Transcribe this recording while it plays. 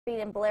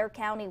In Blair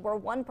County, where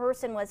one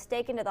person was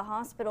taken to the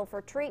hospital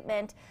for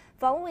treatment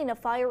following a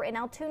fire in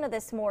Altoona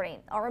this morning.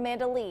 Our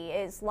Amanda Lee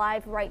is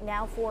live right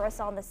now for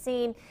us on the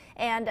scene.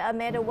 And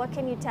Amanda, what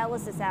can you tell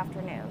us this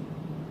afternoon?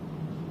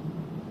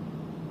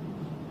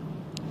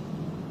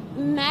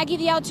 Maggie,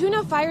 the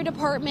Altoona Fire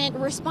Department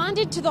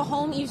responded to the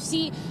home you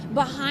see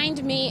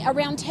behind me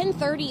around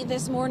 10:30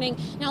 this morning.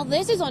 Now,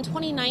 this is on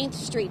 29th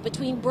Street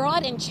between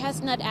Broad and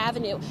Chestnut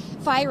Avenue.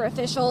 Fire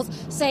officials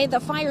say the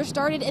fire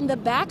started in the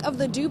back of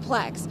the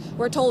duplex.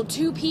 We're told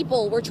two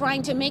people were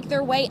trying to make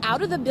their way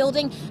out of the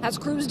building as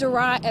crews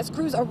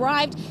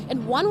arrived,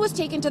 and one was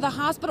taken to the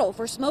hospital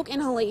for smoke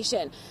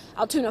inhalation.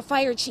 Altoona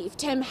Fire Chief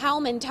Tim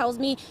Hellman tells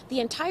me the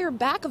entire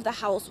back of the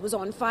house was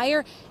on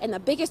fire, and the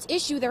biggest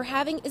issue they're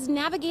having is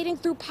navigating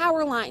through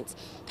power lines.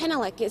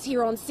 Penelec is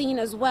here on scene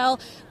as well.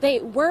 They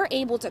were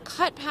able to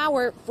cut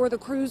power for the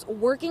crews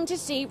working to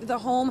save the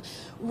home.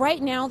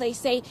 Right now, they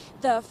say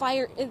the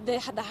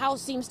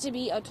house seems to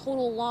be a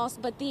total loss,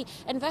 but the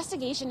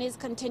investigation is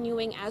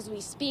continuing as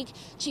we speak.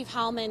 Chief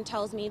Hellman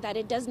tells me that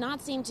it does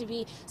not seem to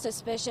be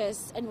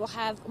suspicious, and we'll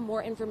have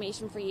more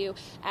information for you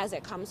as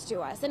it comes to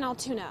us. In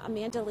Altoona,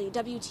 Amanda Lee,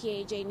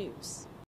 WTAJ News.